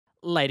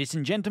Ladies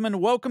and gentlemen,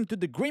 welcome to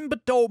the Grim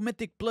Batol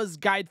Mythic Plus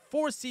guide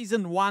for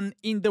Season 1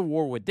 in the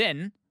War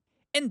Within.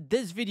 In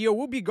this video,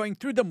 we'll be going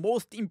through the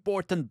most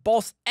important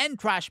boss and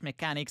trash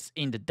mechanics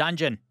in the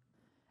dungeon.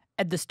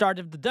 At the start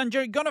of the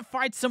dungeon, you're gonna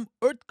fight some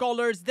Earth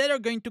Callers that are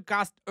going to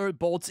cast Earth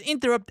Bolts.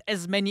 Interrupt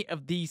as many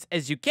of these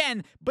as you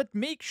can, but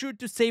make sure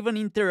to save an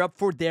interrupt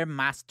for their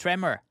Mass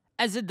Tremor,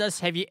 as it does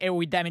heavy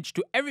AoE damage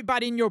to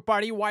everybody in your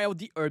party while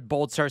the Earth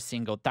Bolts are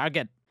single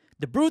target.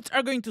 The Brutes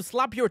are going to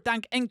slap your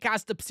tank and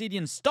cast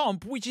Obsidian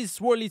Stomp, which is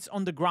swirlies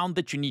on the ground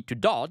that you need to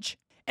dodge.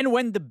 And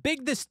when the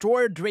big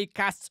Destroyer Drake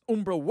casts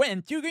Umbra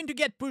Wind, you're going to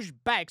get pushed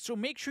back, so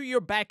make sure your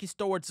back is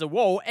towards the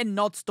wall and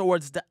not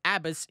towards the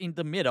Abyss in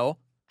the middle,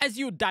 as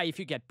you die if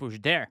you get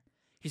pushed there.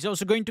 He's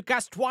also going to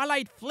cast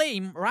Twilight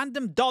Flame,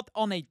 random dot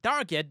on a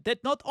target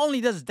that not only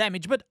does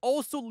damage but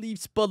also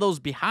leaves puddles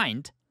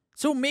behind,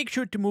 so make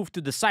sure to move to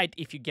the side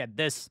if you get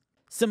this.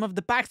 Some of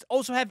the packs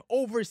also have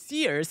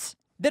Overseers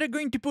that are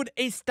going to put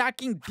a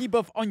stacking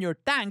debuff on your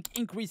tank,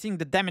 increasing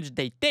the damage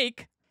they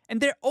take.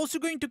 And they're also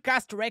going to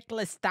cast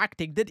Reckless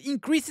Tactic that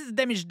increases the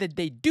damage that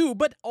they do,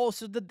 but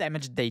also the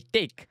damage they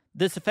take.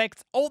 This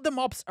affects all the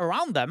mobs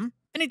around them,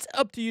 and it's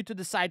up to you to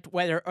decide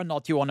whether or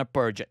not you want to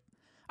purge it.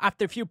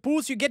 After a few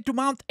pulls, you get to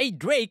mount a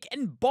Drake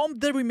and bomb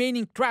the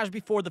remaining trash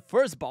before the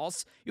first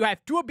boss. You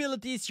have two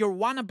abilities. Your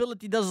one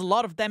ability does a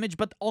lot of damage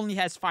but only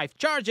has 5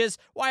 charges,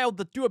 while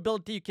the 2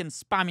 ability you can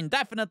spam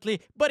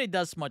indefinitely, but it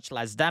does much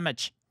less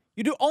damage.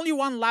 You do only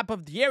one lap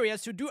of the area,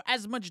 so do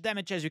as much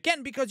damage as you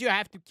can because you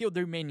have to kill the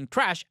remaining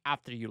trash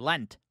after you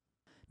land.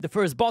 The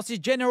first boss is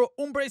General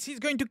Umbriss. He's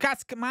going to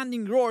cast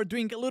Commanding Roar,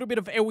 doing a little bit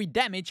of AoE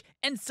damage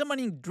and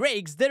summoning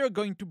drakes that are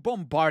going to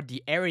bombard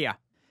the area.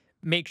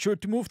 Make sure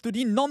to move to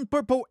the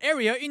non-purple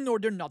area in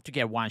order not to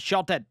get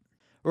one-shotted.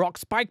 Rock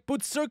Spike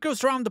puts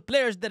circles around the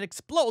players that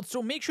explode,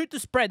 so make sure to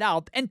spread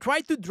out and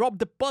try to drop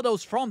the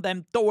puddles from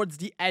them towards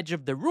the edge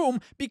of the room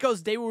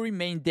because they will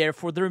remain there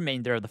for the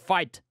remainder of the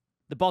fight.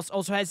 The boss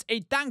also has a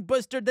tank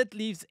buster that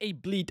leaves a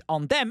bleed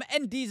on them,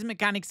 and these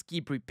mechanics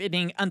keep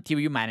repeating until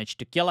you manage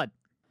to kill it.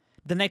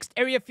 The next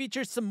area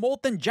features some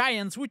Molten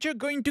Giants, which are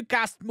going to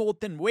cast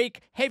Molten Wake,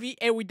 heavy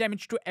AoE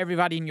damage to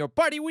everybody in your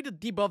party with a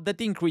debuff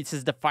that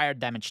increases the fire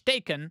damage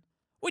taken,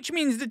 which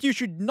means that you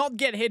should not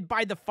get hit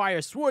by the fire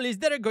swirlies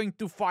that are going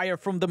to fire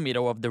from the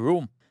middle of the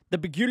room. The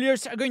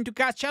Peculiars are going to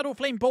cast Shadow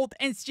Flame Bolt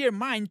and Sear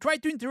Mine. Try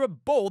to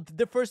interrupt both.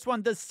 The first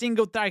one does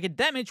single target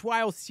damage,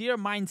 while Sear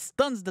Mine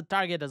stuns the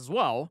target as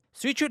well,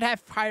 so it should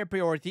have higher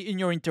priority in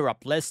your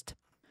interrupt list.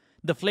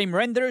 The Flame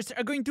Renderers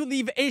are going to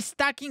leave a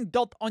stacking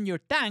dot on your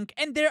tank,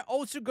 and they're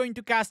also going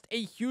to cast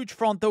a huge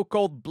frontal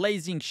called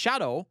Blazing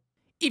Shadow.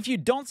 If you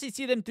don't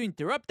CC them to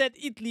interrupt it,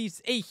 it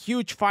leaves a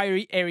huge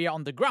fiery area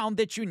on the ground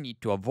that you need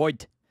to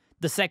avoid.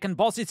 The second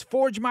boss is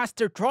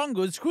Forgemaster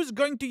Throngus, who's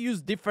going to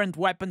use different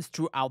weapons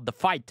throughout the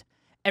fight.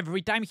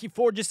 Every time he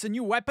forges a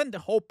new weapon, the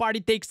whole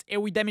party takes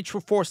AoE damage for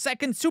 4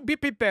 seconds, so be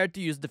prepared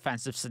to use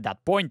defensives at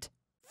that point.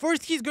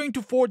 First, he's going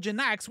to forge an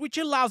axe, which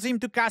allows him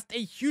to cast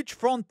a huge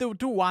frontal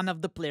to one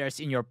of the players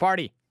in your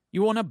party.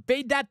 You want to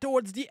bait that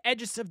towards the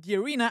edges of the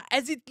arena,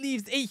 as it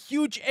leaves a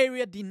huge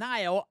area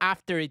denial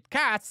after it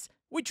casts,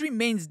 which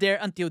remains there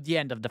until the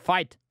end of the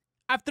fight.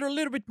 After a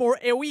little bit more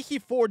AoE, he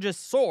forges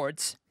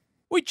swords,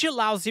 which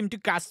allows him to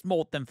cast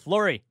Molten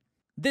Flurry.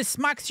 This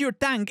smacks your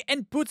tank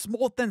and puts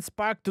Molten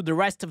Spark to the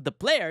rest of the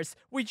players,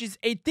 which is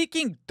a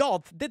ticking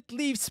dot that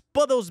leaves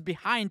puddles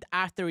behind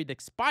after it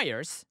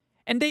expires,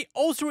 and they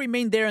also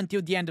remain there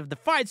until the end of the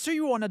fight, so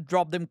you want to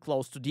drop them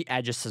close to the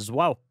edges as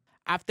well.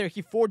 After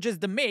he forges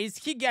the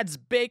mace, he gets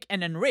big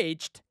and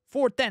enraged.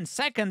 For 10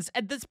 seconds,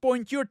 at this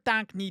point your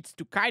tank needs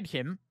to kite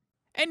him,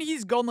 and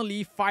he's gonna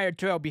leave Fire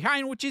Trail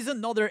behind, which is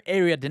another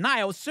area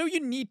denial, so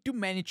you need to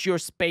manage your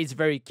space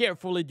very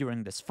carefully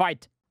during this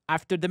fight.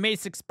 After the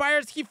mace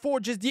expires, he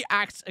forges the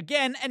axe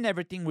again, and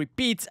everything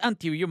repeats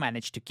until you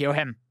manage to kill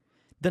him.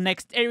 The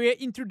next area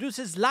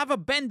introduces Lava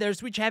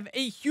Benders, which have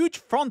a huge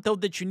frontal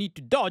that you need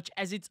to dodge,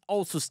 as it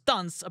also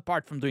stuns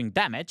apart from doing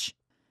damage.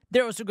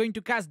 They're also going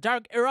to cast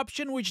Dark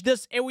Eruption, which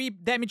does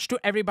AoE damage to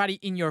everybody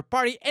in your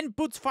party and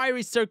puts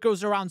fiery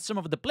circles around some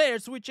of the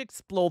players, which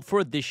explode for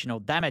additional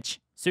damage,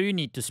 so you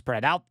need to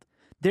spread out.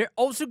 They're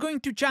also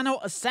going to channel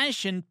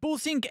Ascension,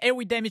 pulsing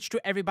AoE damage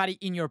to everybody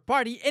in your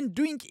party and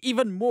doing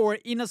even more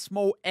in a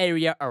small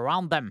area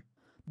around them.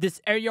 This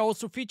area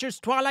also features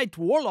Twilight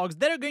Warlocks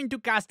that are going to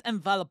cast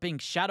Enveloping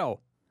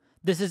Shadow.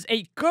 This is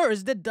a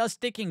curse that does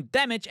taking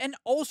damage and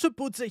also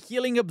puts a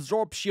Healing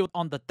Absorb shield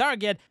on the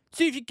target,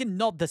 so if you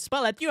cannot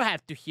dispel it, you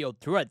have to heal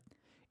through it.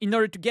 In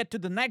order to get to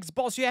the next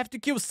boss, you have to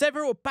kill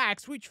several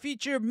packs, which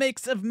feature a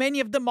mix of many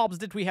of the mobs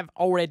that we have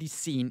already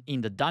seen in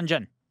the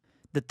dungeon.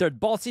 The third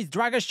boss is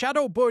Drahga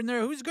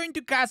Shadowburner, who's going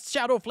to cast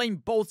Shadow Flame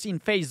Bolts in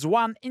phase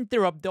 1,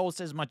 interrupt those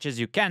as much as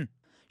you can.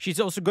 She's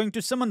also going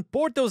to summon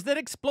portals that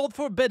explode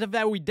for a bit of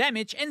AoE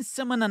damage and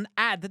summon an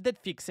ad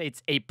that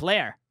fixates a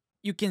player.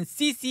 You can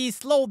CC,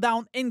 slow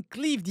down and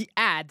cleave the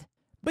ad,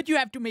 but you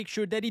have to make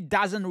sure that it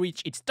doesn't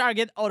reach its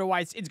target,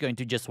 otherwise it's going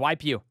to just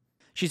wipe you.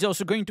 She's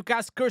also going to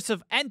cast Curse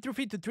of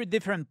Entropy to 3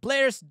 different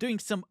players, doing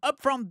some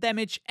upfront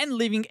damage and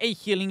leaving a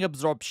healing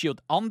absorb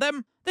shield on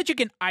them that you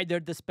can either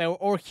dispel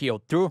or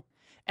heal through.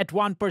 At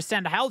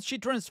 1% health, she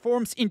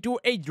transforms into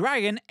a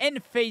dragon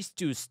and phase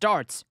 2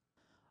 starts.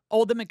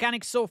 All the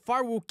mechanics so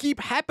far will keep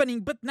happening,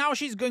 but now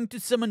she's going to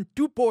summon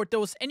 2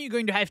 portals and you're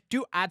going to have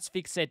 2 ads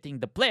fixating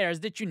the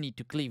players that you need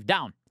to cleave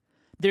down.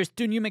 There's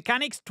 2 new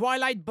mechanics.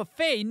 Twilight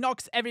Buffet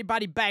knocks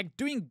everybody back,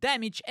 doing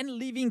damage and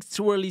leaving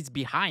swirlies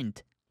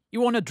behind. You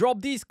want to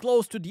drop these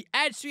close to the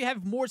edge so you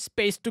have more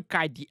space to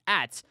kite the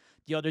ads.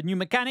 The other new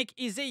mechanic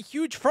is a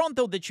huge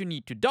frontal that you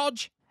need to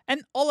dodge,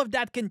 and all of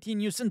that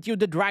continues until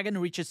the dragon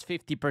reaches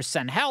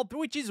 50% health,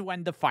 which is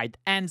when the fight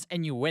ends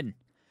and you win.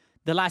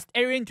 The last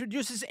area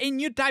introduces a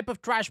new type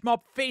of trash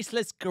mob,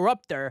 Faceless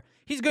Corruptor.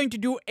 He's going to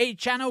do a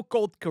channel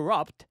called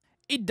Corrupt.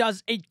 It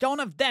does a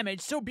ton of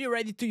damage, so be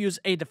ready to use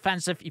a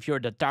defensive if you're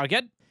the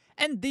target.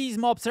 And these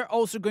mobs are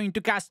also going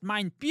to cast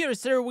Mind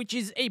Piercer, which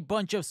is a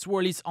bunch of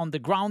swirlies on the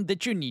ground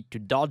that you need to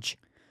dodge.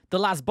 The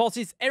last boss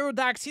is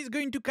Erudax. He's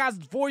going to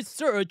cast Void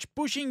Surge,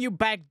 pushing you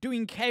back,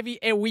 doing heavy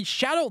AoE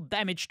shadow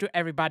damage to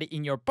everybody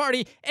in your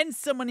party and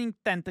summoning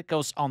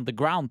tentacles on the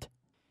ground.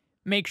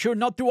 Make sure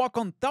not to walk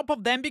on top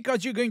of them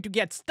because you're going to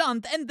get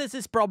stunned, and this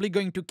is probably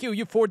going to kill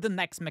you for the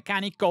next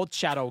mechanic called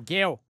Shadow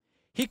Gale.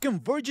 He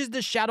converges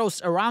the shadows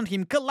around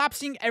him,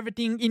 collapsing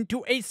everything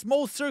into a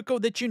small circle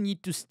that you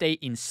need to stay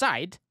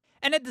inside.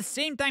 And at the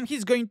same time,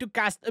 he's going to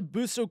cast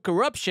Abyssal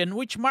Corruption,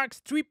 which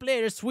marks 3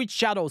 players with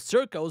shadow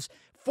circles,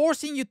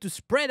 forcing you to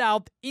spread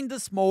out in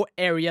the small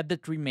area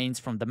that remains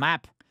from the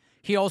map.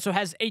 He also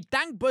has a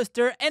Tank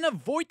Buster and a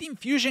Void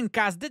Infusion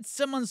cast that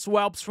summons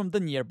whelps from the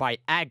nearby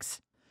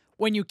eggs.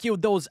 When you kill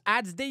those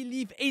ads, they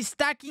leave a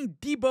stacking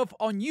debuff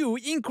on you,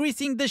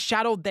 increasing the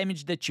shadow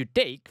damage that you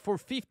take for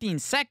 15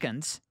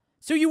 seconds.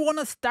 So you want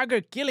to stagger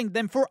killing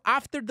them for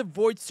after the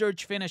Void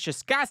Surge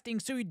finishes casting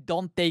so you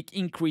don't take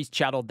increased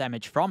shadow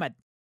damage from it.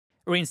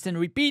 Rinse and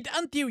repeat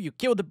until you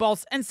kill the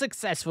boss and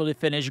successfully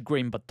finish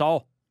Grim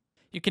Batol.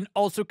 You can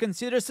also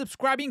consider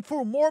subscribing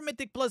for more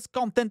Mythic Plus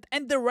content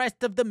and the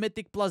rest of the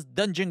Mythic Plus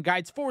dungeon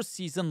guides for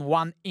Season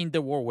 1 in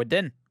the War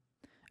Within.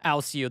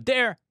 I'll see you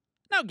there.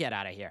 Now get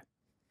out of here.